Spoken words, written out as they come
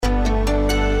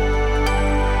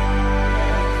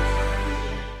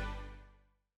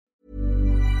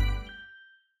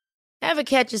Ever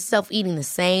catch yourself eating the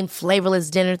same flavorless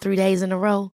dinner 3 days in a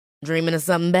row? Dreaming of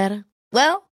something better?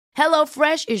 Well,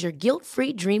 HelloFresh is your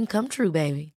guilt-free dream come true,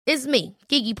 baby. It's me,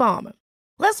 Keke Palmer.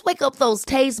 Let's wake up those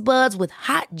taste buds with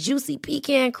hot, juicy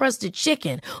pecan-crusted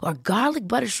chicken or garlic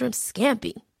butter shrimp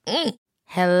scampi.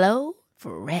 Hello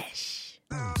Fresh.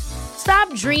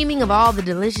 Stop dreaming of all the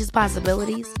delicious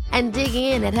possibilities and dig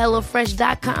in at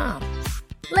HelloFresh.com.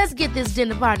 Let's get this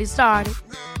dinner party started.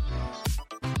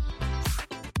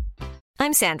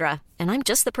 I'm Sandra, and I'm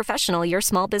just the professional your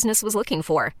small business was looking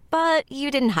for. But you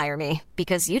didn't hire me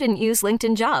because you didn't use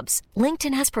LinkedIn Jobs.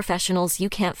 LinkedIn has professionals you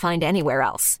can't find anywhere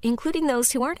else, including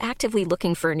those who aren't actively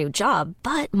looking for a new job,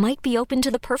 but might be open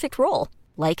to the perfect role,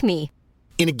 like me.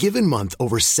 In a given month,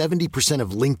 over 70%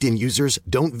 of LinkedIn users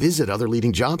don't visit other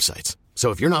leading job sites. So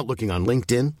if you're not looking on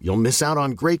LinkedIn, you'll miss out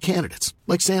on great candidates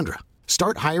like Sandra.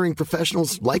 Start hiring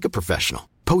professionals like a professional.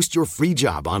 Post your free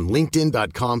job on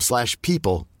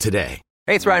linkedin.com/people today.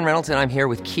 Hey, it's Ryan Reynolds, and I'm here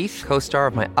with Keith, co-star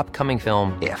of my upcoming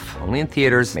film, If, only in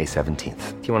theaters May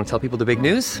 17th. Do you want to tell people the big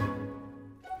news?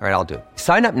 All right, I'll do it.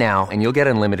 Sign up now and you'll get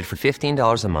unlimited for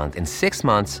 $15 a month and 6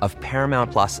 months of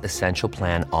Paramount Plus Essential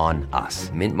Plan on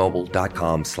us.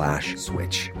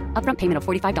 MintMobile.com/switch. Upfront payment of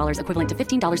 $45 equivalent to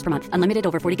 $15 per month. Unlimited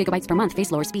over 40 gigabytes per month.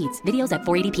 Face lower speeds. Videos at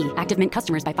 480p. Active Mint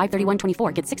customers by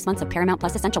 531.24 get 6 months of Paramount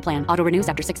Plus Essential Plan. Auto renews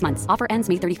after 6 months. Offer ends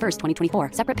May 31st, 2024.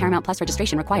 Separate Paramount Plus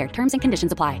registration required. Terms and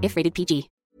conditions apply if rated PG.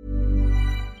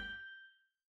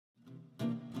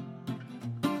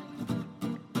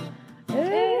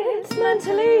 It's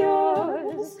mentally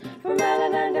yours from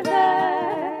Ellen and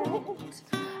Yvette.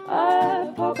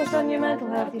 A focus on your mental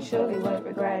health, you surely won't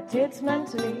regret. It's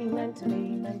mentally yours.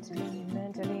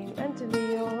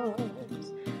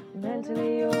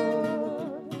 Mentally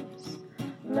yours.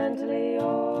 Mentally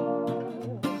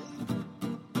yours.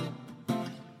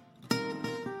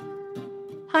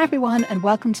 Hi everyone and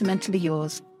welcome to Mentally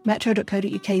Yours,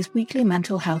 Metro.co.uk's weekly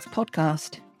mental health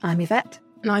podcast. I'm Yvette.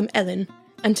 And I'm Ellen.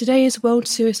 And today is World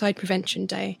Suicide Prevention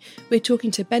Day. We're talking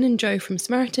to Ben and Joe from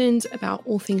Samaritans about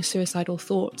all things suicidal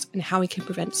thoughts and how we can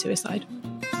prevent suicide.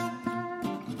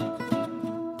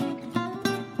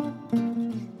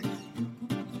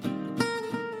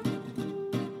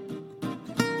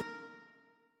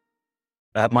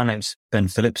 My name's Ben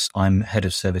Phillips. I'm Head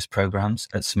of Service Programs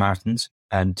at Samaritans,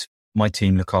 and my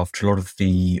team look after a lot of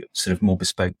the sort of more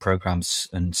bespoke programs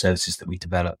and services that we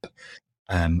develop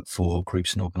for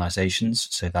groups and organisations.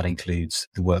 So that includes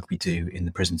the work we do in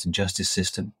the prisons and justice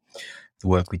system, the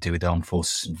work we do with armed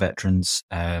forces and veterans.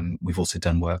 We've also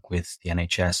done work with the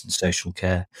NHS and social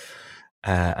care,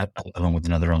 along with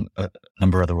a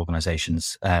number of other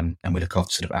organisations, and we look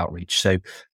after sort of outreach. So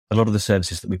a lot of the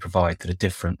services that we provide that are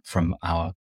different from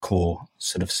our core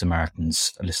sort of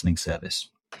Samaritans listening service.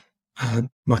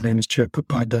 My name is Joe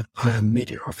Binder. I am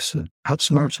Media Officer at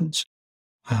Samaritans,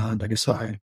 and I guess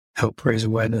I help raise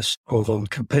awareness of all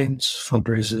campaigns,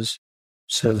 fundraisers,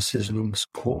 services, and all the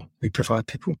support we provide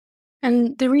people.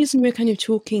 And the reason we're kind of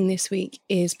talking this week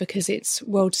is because it's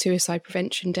World Suicide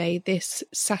Prevention Day this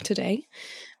Saturday.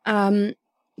 Can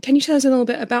you tell us a little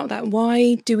bit about that?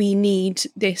 Why do we need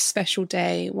this special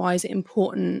day? Why is it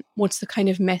important? What's the kind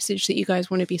of message that you guys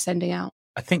want to be sending out?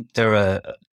 I think there are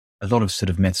a lot of sort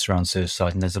of myths around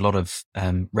suicide, and there's a lot of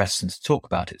reticence to talk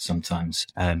about it sometimes.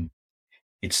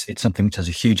 It's something which has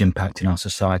a huge impact in our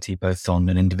society, both on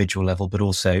an individual level, but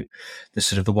also the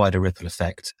sort of the wider ripple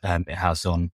effect it has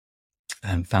on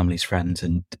families, friends,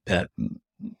 and sort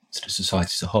of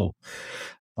society as a whole.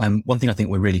 One thing I think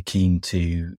we're really keen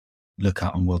to look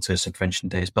at on World Suicide Prevention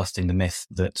Day is busting the myth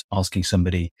that asking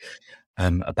somebody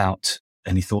about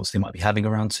any thoughts they might be having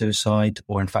around suicide,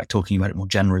 or in fact talking about it more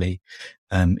generally,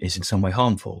 is in some way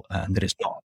harmful, and that it's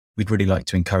not. We'd really like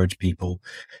to encourage people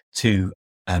to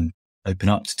open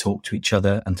up, to talk to each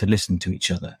other and to listen to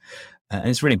each other. And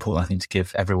it's really important, I think, to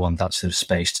give everyone that sort of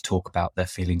space to talk about their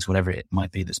feelings, whatever it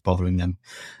might be that's bothering them,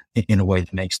 in a way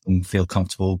that makes them feel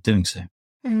comfortable doing so.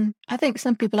 I think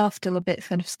some people are still a bit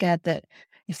kind of scared that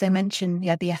if they mention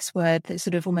the S word, they're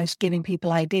sort of almost giving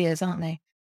people ideas, aren't they?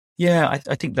 Yeah, I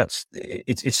think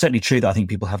it's certainly true that I think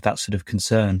people have that sort of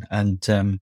concern. And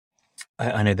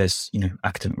I know there's,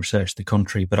 academic research to the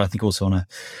contrary, but I think also on a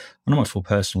much more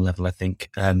personal level, I think,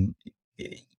 I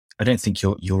don't think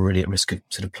you're really at risk of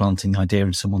sort of planting the idea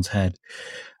in someone's head.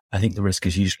 I think the risk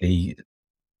is usually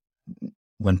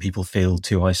when people feel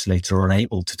too isolated or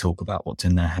unable to talk about what's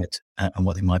in their head and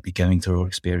what they might be going through or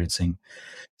experiencing.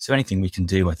 So anything we can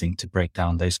do, I think, to break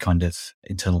down those kind of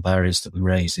internal barriers that we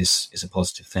raise is a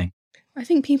positive thing. I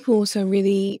think people also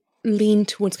really lean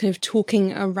towards kind of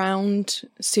talking around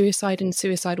suicide and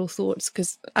suicidal thoughts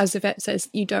because, as Yvette says,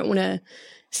 you don't want to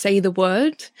say the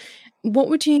word. what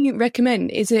would you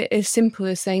recommend? Is it as simple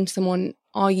as saying to someone,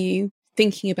 are you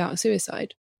thinking about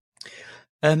suicide?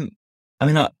 I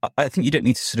mean, I think you don't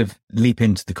need to sort of leap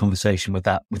into the conversation with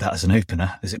that as an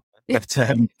opener, is it? But,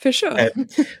 for sure.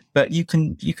 But you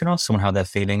can ask someone how they're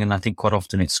feeling, and I think quite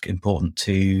often it's important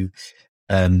to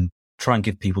try and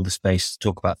give people the space to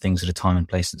talk about things at a time and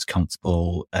place that's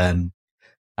comfortable, and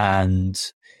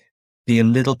be a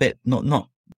little bit not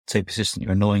so persistent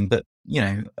or annoying, but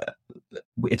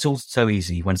it's all so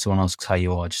easy when someone asks how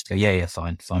you are, just go, yeah,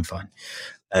 fine.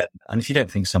 And if you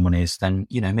don't think someone is, then,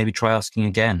 maybe try asking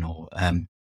again, or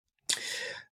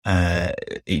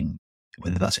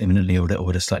whether that's imminently or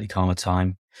at a slightly calmer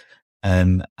time,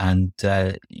 and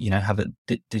have it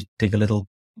dig a little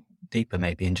deeper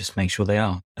maybe, and just make sure they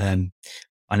are.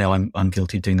 I know I'm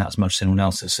guilty of doing that as much as anyone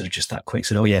else. It's sort of just that quick,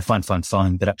 sort of, oh yeah, fine.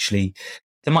 But actually,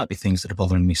 there might be things that are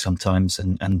bothering me sometimes,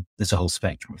 and there's a whole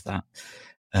spectrum of that.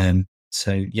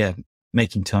 So yeah,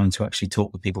 making time to actually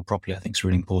talk with people properly, I think, is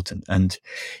really important. And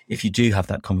if you do have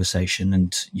that conversation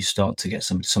and you start to get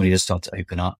somebody does start to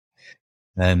open up,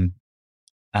 and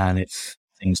if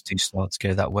things do start to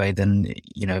go that way, then,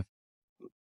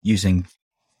 using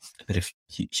a bit of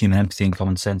human empathy and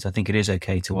common sense, I think it is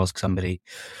okay to ask somebody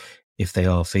if they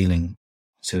are feeling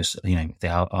suicide, if they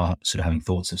are sort of having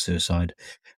thoughts of suicide,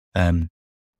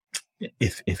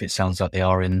 if it sounds like they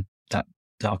are in that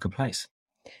darker place.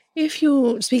 If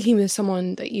you're speaking with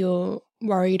someone that you're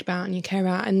worried about and you care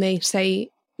about, and they say,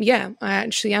 yeah, I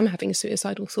actually am having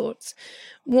suicidal thoughts,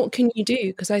 what can you do?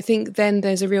 Because I think then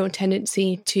there's a real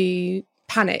tendency to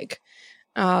panic,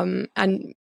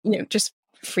 and, just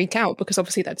freak out, because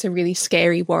obviously that's a really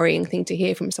scary, worrying thing to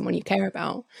hear from someone you care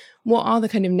about. What are the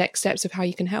kind of next steps of how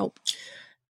you can help?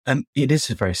 It is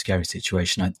a very scary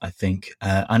situation, I think.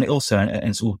 And it's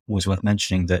always worth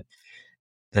mentioning that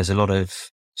there's a lot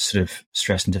of sort of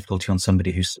stress and difficulty on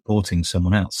somebody who's supporting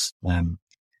someone else.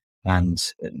 And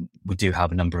we do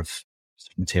have a number of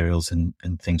materials and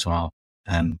things on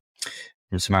our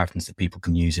Samaritans that people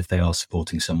can use if they are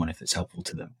supporting someone, if it's helpful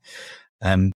to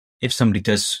them. If somebody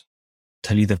does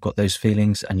tell you they've got those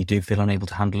feelings and you do feel unable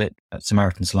to handle it,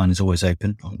 Samaritans line is always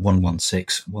open on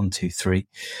 116 123,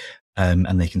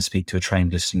 and they can speak to a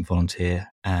trained listening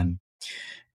volunteer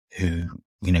who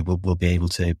will be able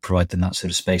to provide them that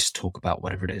sort of space to talk about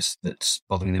whatever it is that's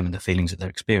bothering them and the feelings that they're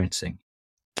experiencing.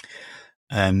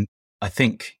 I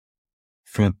think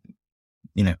from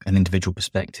an individual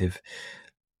perspective,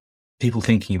 people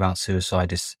thinking about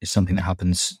suicide is something that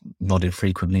happens not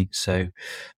infrequently. So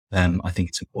I think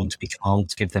it's important to be calm,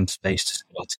 to give them space to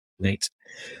articulate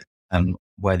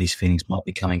where these feelings might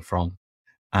be coming from,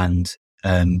 and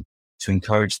to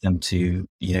encourage them to,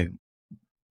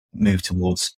 move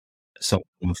towards some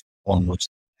form of onwards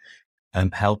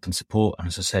help and support. And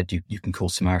as I said, you can call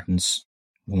Samaritans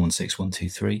 116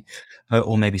 123,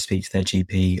 or maybe speak to their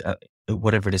GP,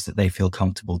 whatever it is that they feel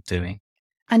comfortable doing.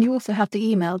 And you also have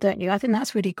the email, don't you? I think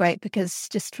that's really great, because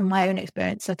just from my own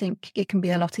experience, I think it can be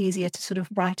a lot easier to sort of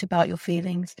write about your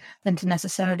feelings than to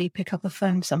necessarily pick up a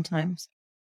phone sometimes.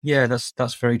 Yeah,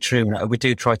 that's very true. We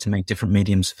do try to make different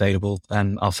mediums available.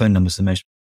 Our phone number is the most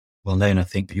well known, I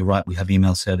think, but you're right, we have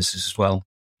email services as well.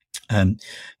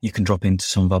 You can drop into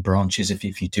some of our branches if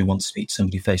you do want to speak to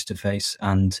somebody face to face.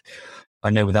 And I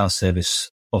know with our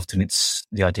service, often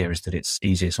the idea is that it's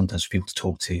easier sometimes for people to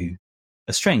talk to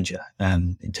a stranger,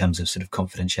 in terms of sort of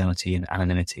confidentiality and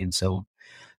anonymity and so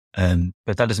on.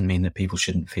 But that doesn't mean that people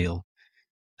shouldn't feel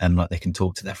like they can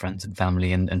talk to their friends and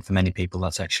family. And for many people,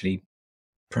 that's actually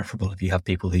preferable if you have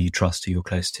people who you trust, who you're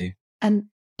close to. And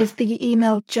is the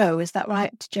email Joe, is that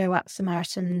right? Joe at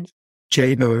Samaritan?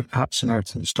 Joe at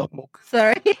Samaritans.org.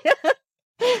 Sorry.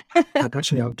 And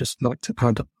actually, I would just like to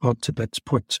add on to Ben's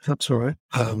point, if that's all right.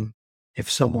 If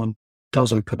someone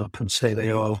does open up and say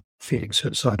they are feeling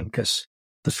suicidal, I guess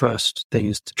the first thing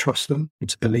is to trust them and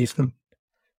to believe them.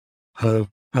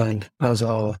 And as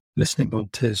our listening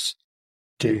volunteers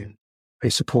do, they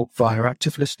support via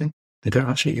active listening. They don't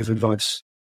actually give advice,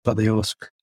 but they ask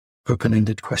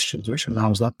open-ended questions, which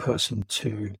allows that person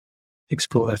to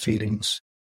explore their feelings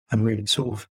and really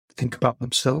sort of think about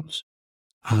themselves.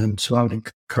 And so I would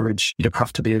encourage, you don't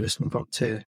have to be a listening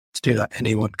volunteer to do that.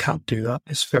 Anyone can do that.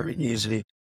 It's very easy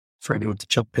for anyone to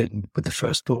jump in with the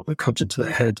first thought that comes into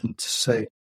their head and to say,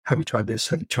 have you tried this?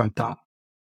 Have you tried that?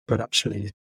 But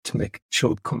actually to make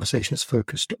sure the conversation is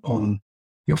focused on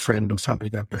your friend or family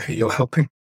member who you're helping.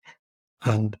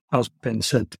 And as Ben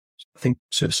said, I think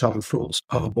suicidal thoughts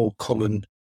are more common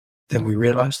than we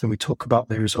realize, than we talk about.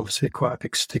 There is obviously quite a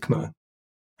big stigma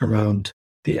around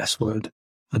the S word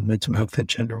and mental health in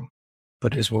general.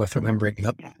 But it is worth remembering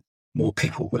that more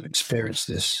people will experience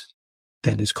this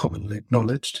then is commonly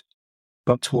acknowledged.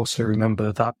 But to also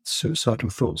remember that suicidal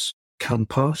thoughts can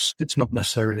pass. It's not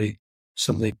necessarily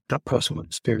something that person will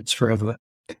experience forever,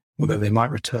 although they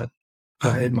might return.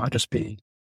 It might just be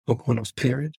a one-off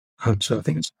period. So I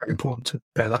think it's very important to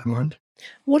bear that in mind.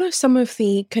 What are some of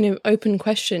the kind of open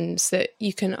questions that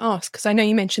you can ask? Because I know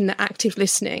you mentioned the active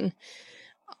listening.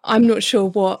 I'm not sure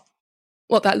what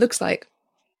that looks like.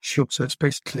 Sure. So it's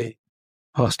basically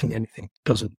asking anything. It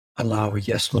doesn't allow a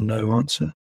yes or no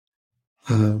answer.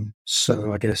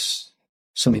 So I guess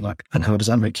something like, and how does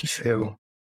that make you feel?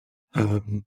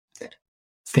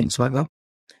 Things like that.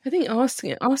 I think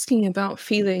asking about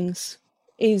feelings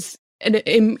is an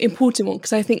important one,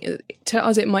 because I think to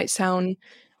us it might sound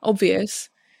obvious,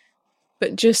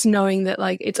 but just knowing that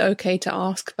like it's okay to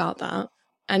ask about that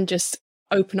and just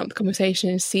open up the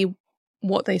conversation and see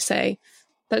what they say,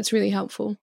 that's really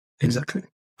helpful. Exactly.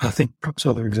 I think perhaps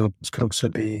other examples could also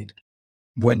be,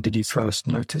 when did you first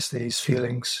notice these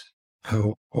feelings?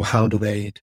 Or how do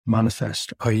they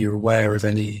manifest? Are you aware of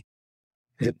any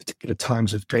particular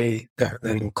times of day that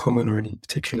are more common, or any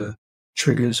particular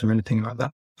triggers or anything like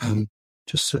that?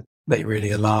 Just so they really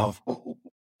allow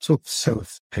sort of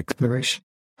self-exploration.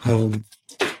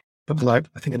 But like,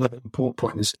 I think another important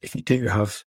point is, if you do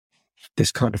have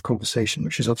this kind of conversation,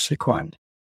 which is obviously quite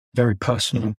very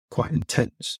personal, quite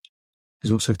intense,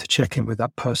 is also to check in with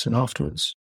that person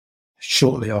afterwards,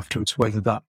 shortly afterwards, whether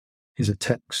that is a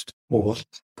text or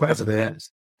whatever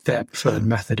their preferred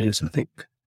method is. I think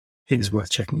it is worth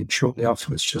checking in shortly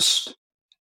afterwards, just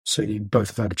so you both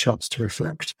have had a chance to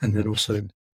reflect, and then also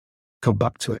come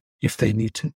back to it if they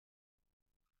need to.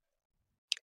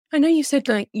 I know you said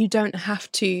like you don't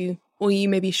have to, or you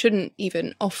maybe shouldn't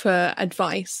even offer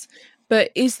advice,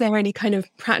 but is there any kind of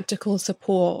practical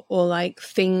support or like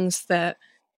things that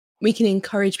we can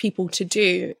encourage people to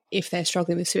do if they're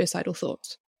struggling with suicidal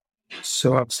thoughts?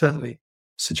 So I'd certainly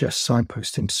suggest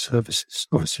signposting to services.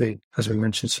 Obviously, as we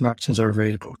mentioned, some actions are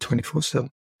available 24/7,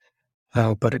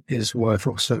 but it is worth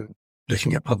also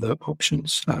looking at other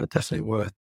options. Definitely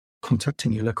worth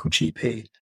contacting your local GP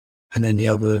and any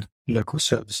other local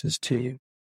services to you.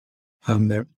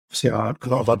 There obviously are a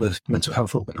lot of other mental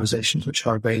health organisations which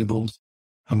are available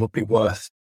and would be worth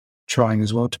trying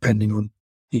as well, depending on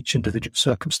each individual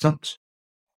circumstance.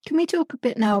 Can we talk a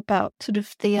bit now about sort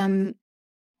of the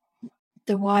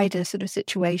wider sort of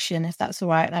situation, if that's all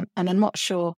right? And I'm not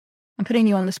sure, I'm putting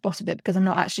you on the spot a bit because I'm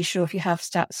not actually sure if you have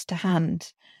stats to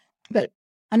hand. But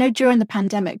I know during the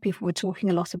pandemic, people were talking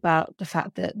a lot about the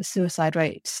fact that the suicide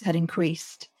rates had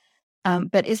increased.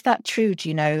 But is that true? Do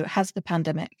you know, has the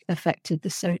pandemic affected the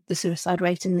suicide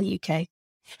rate in the UK?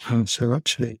 So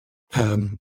actually,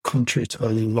 contrary to a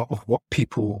lot of what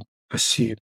people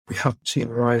assume, we haven't seen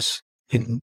a rise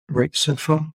in rates so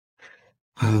far.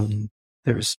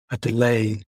 There is a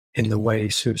delay in the way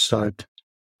suicide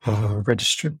are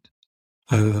registered.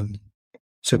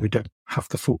 So we don't have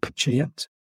the full picture yet.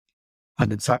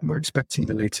 And in fact, we're expecting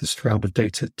the latest round of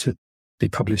data to be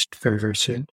published very, very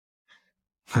soon,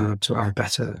 to our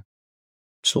better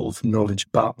sort of knowledge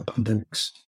about the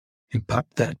pandemic's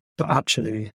impact then. But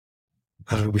actually,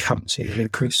 we haven't seen an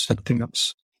increase. I think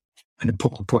that's an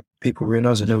important point people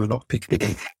realise. I know a lot of people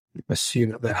assume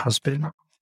that there has been,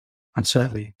 and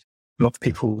certainly a lot of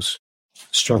people's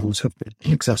struggles have been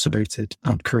exacerbated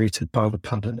and created by the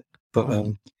pandemic. But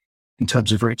in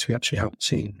terms of rates, we actually haven't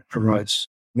seen a rise.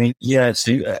 I mean, yeah,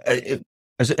 so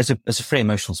as a free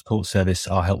emotional support service,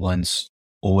 our helpline's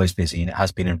always busy, and it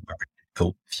has been a very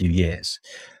difficult few years.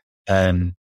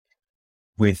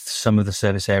 With some of the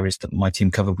service areas that my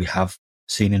team cover, we have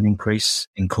seen an increase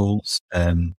in calls,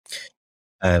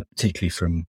 particularly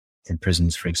from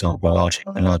prisons, for example, a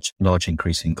large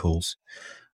increase in calls.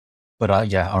 But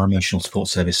our emotional support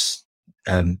service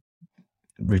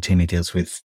routinely deals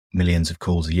with millions of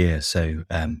calls a year. So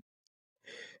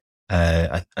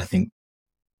I think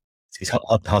it's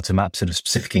hard to map sort of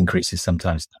specific increases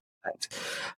sometimes.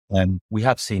 We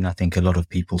have seen, I think, a lot of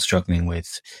people struggling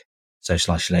with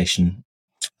social isolation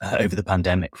over the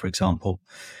pandemic, for example.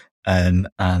 And,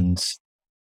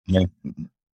 you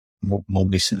know, more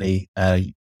recently,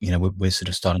 we're sort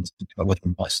of starting to think about whether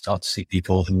we might start to see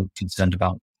people who are concerned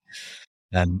about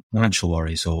financial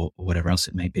worries or whatever else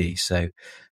it may be. So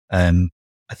I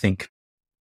think,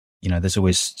 there's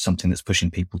always something that's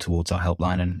pushing people towards our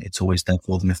helpline, and it's always there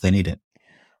for them if they need it.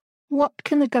 What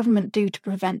can the government do to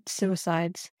prevent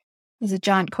suicides? There's a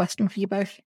giant question for you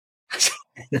both.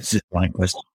 That's a giant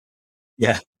question.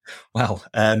 Yeah. Well,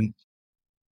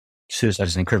 suicide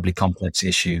is an incredibly complex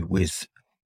issue with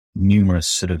numerous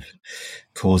sort of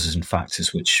causes and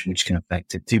factors which can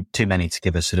affect it. Too many to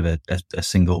give a sort of a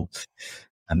single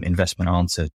investment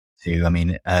answer to. I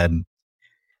mean,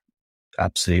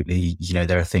 absolutely,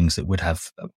 there are things that would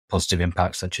have a positive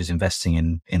impact, such as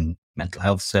investing in mental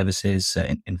health services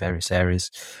in various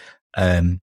areas.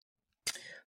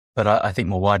 But I think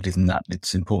more widely than that,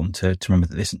 it's important to remember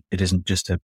that it isn't just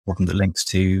a problem that links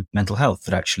to mental health,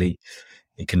 that actually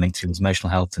it can link to emotional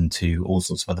health and to all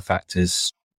sorts of other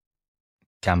factors,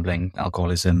 gambling,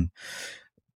 alcoholism,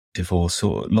 divorce,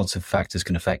 or lots of factors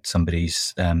can affect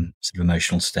somebody's sort of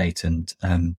emotional state and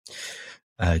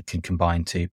can combine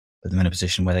to put them in a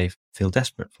position where they feel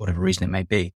desperate for whatever reason it may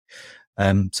be.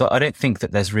 So I don't think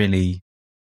that there's really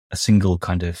a single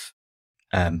kind of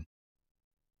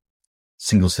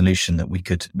single solution that we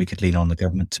could lean on the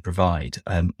government to provide.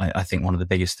 I think one of the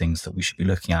biggest things that we should be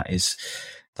looking at is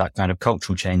that kind of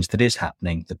cultural change that is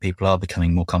happening, that people are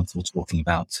becoming more comfortable talking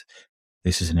about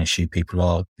this is an issue. People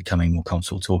are becoming more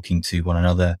comfortable talking to one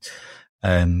another.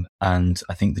 And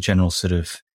I think the general sort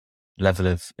of level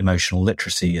of emotional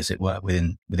literacy, as it were,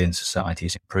 within society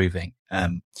is improving.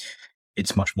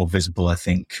 It's much more visible, I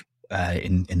think,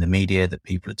 in the media, that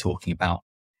people are talking about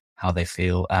how they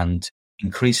feel, and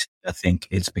increasingly, I think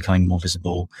it's becoming more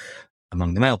visible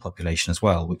among the male population as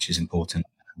well, which is important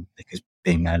because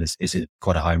being male is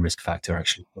quite a high risk factor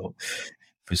actually for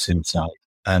suicide.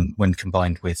 When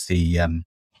combined with the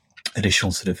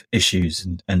additional sort of issues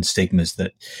and stigmas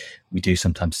that we do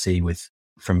sometimes see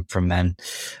from men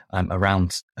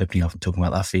around opening up and talking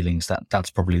about their feelings,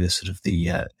 that's probably the sort of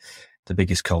the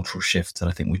biggest cultural shift that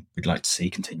I think we'd like to see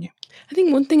continue. I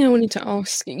think one thing I wanted to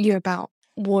ask you about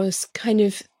was kind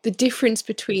of the difference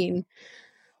between,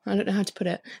 I don't know how to put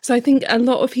it. So I think a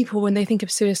lot of people, when they think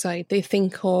of suicide, they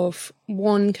think of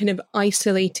one kind of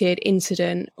isolated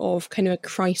incident of kind of a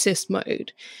crisis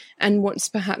mode. And what's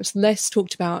perhaps less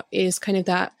talked about is kind of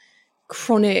that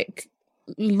chronic,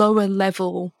 lower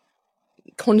level,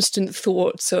 constant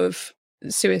thoughts of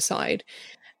suicide.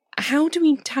 How do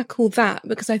we tackle that?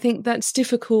 Because I think that's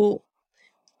difficult,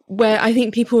 where I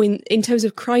think people in terms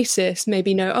of crisis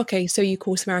maybe know, okay, so you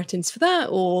call Samaritans for that,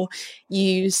 or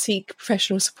you seek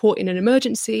professional support in an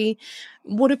emergency.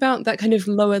 What about that kind of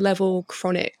lower level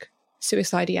chronic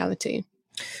suicidality?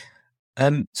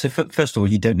 So first of all,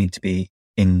 you don't need to be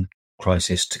in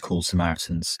crisis to call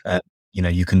Samaritans.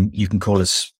 You can call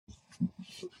us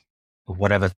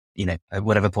whatever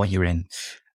point you're in,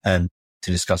 to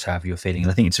discuss however you're feeling.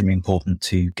 And I think it's really important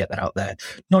to get that out there,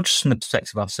 not just from the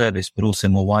perspective of our service, but also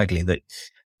more widely, that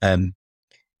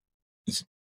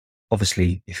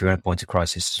obviously if you're at a point of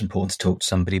crisis, it's important to talk to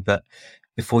somebody. But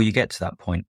before you get to that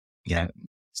point,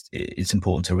 it's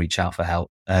important to reach out for help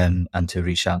and to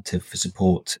reach out for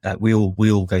support. We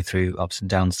all go through ups and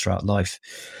downs throughout life,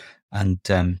 and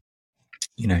talking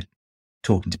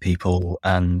to people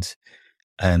and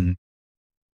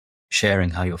sharing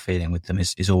how you're feeling with them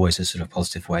is always a sort of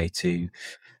positive way to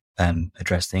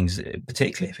address things,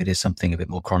 particularly if it is something a bit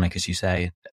more chronic, as you say,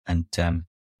 and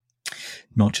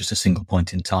not just a single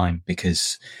point in time,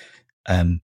 because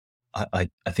I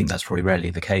think that's probably rarely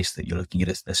the case, that you're looking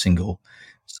at a single.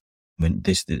 I mean,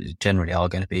 this generally are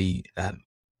going to be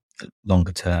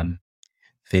longer term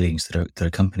feelings that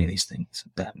accompany these things.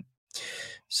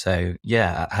 So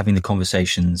yeah, having the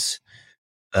conversations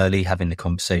early, having the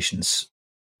conversations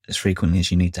as frequently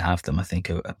as you need to have them, I think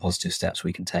are positive steps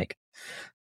we can take,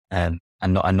 and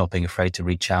not being afraid to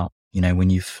reach out. When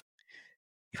you've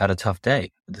had a tough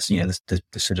day, the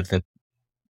sort of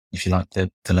if you like,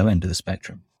 the low end of the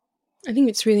spectrum. I think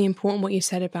it's really important what you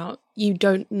said about you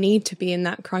don't need to be in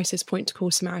that crisis point to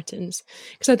call Samaritans,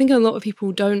 because I think a lot of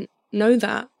people don't know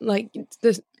that. Like,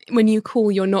 when you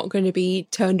call, you're not going to be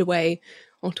turned away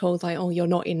or told like, oh, you're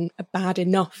not in a bad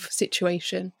enough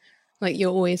situation. Like,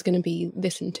 you're always going to be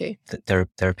listened to. There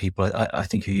are people I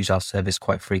think who use our service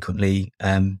quite frequently,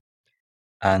 and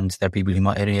there are people who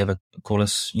might only ever call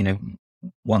us,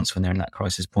 once when they're in that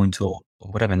crisis point or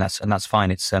whatever, and that's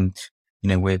fine. It's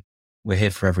we're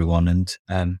here for everyone, and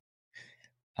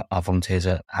our volunteers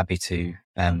are happy to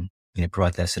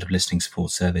provide their sort of listening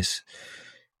support service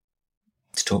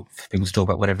for people to talk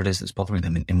about whatever it is that's bothering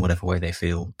them in whatever way they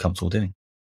feel comfortable doing.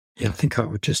 Yeah, I think I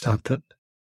would just add that,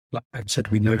 like I said,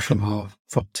 we know from our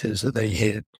volunteers that they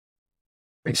hear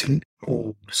basically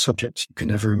all subjects you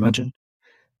can ever imagine.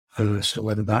 So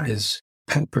whether that is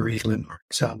pet bereavement or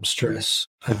exam stress,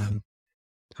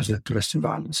 domestic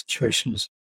violence situations,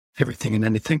 everything and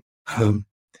anything,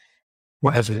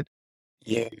 whatever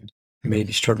you may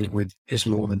be struggling with is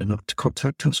more than enough to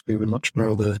contact us. We would much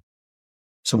rather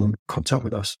someone contact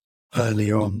with us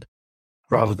early on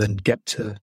rather than get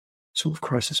to sort of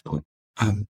crisis point.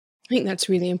 I think that's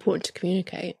really important to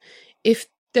communicate. If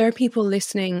There are people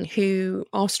listening who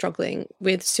are struggling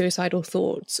with suicidal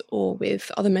thoughts or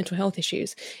with other mental health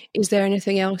issues. Is there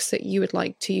anything else that you would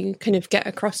like to kind of get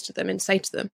across to them and say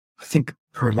to them? I think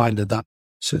a reminder that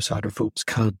suicidal thoughts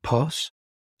can pass.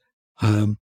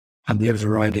 And the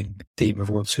overriding theme of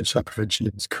World Suicide Prevention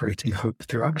is creating hope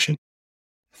through action.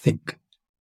 I think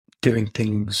doing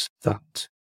things that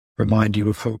remind you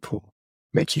of hope or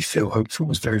make you feel hopeful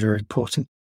is very, very important,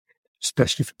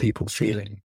 especially for people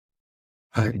feeling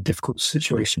in difficult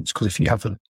situations. Because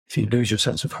if you lose your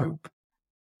sense of hope,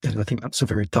 then I think that's a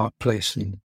very dark place,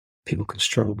 and people can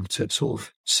struggle to sort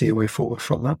of see a way forward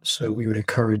from that. So we would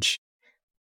encourage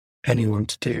anyone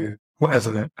to do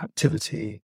whatever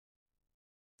activity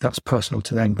that's personal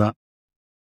to them that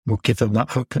will give them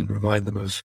that hope and remind them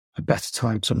of a better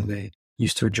time, something they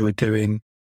used to enjoy doing,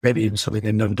 maybe even something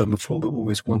they've never done before but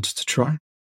always wanted to try. I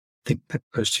think that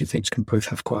those two things can both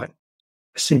have quite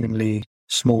a seemingly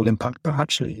small impact, but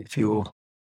actually if you're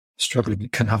struggling,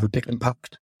 it can have a big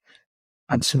impact.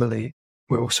 And similarly,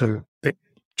 we're also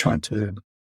trying to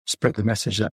spread the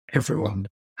message that everyone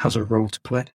has a role to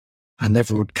play and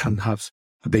everyone can have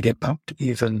a big impact.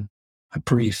 Even a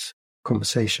brief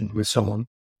conversation with someone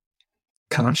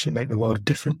can actually make the world of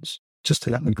difference, just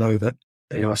to let them know that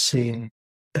they are seen,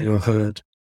 they are heard.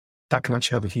 That can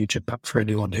actually have a huge impact for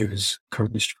anyone who is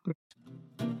currently struggling.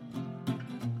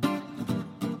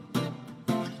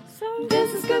 So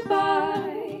this is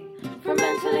goodbye from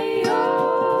Mentally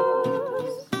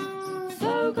Yours.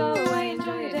 So go away,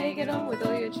 enjoy your day, get on with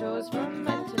all your chores from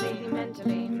Mentally Yours.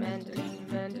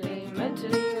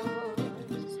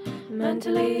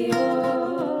 Mentally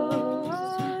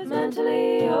Yours.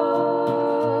 Mentally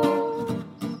Yours.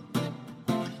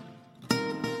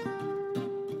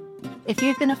 If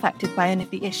you've been affected by any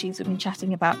of the issues we've been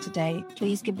chatting about today,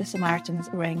 please give the Samaritans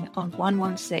a ring on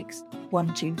 116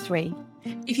 123.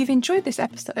 If you've enjoyed this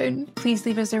episode, please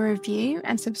leave us a review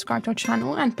and subscribe to our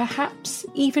channel, and perhaps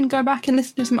even go back and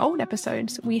listen to some old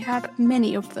episodes. We have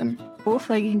many of them.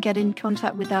 Also, you can get in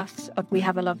contact with us. We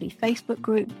have a lovely Facebook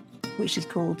group, which is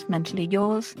called Mentally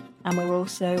Yours, and we're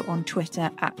also on Twitter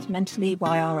at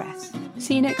MentallyYRS.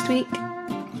 See you next week.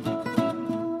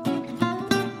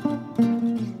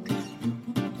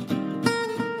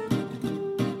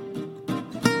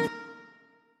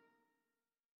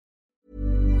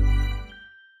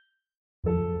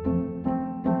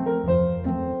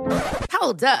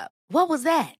 Hold up. What was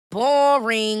that?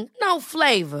 Boring. No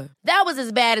flavor. That was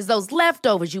as bad as those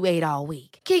leftovers you ate all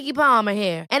week. Keke Palmer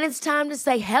here, and it's time to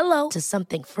say hello to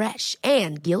something fresh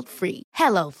and guilt-free.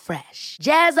 Hello Fresh.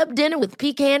 Jazz up dinner with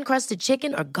pecan-crusted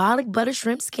chicken or garlic butter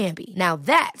shrimp scampi. Now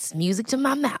that's music to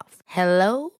my mouth.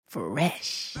 Hello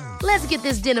Fresh. Let's get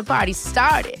this dinner party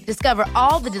started. Discover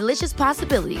all the delicious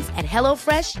possibilities at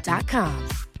HelloFresh.com.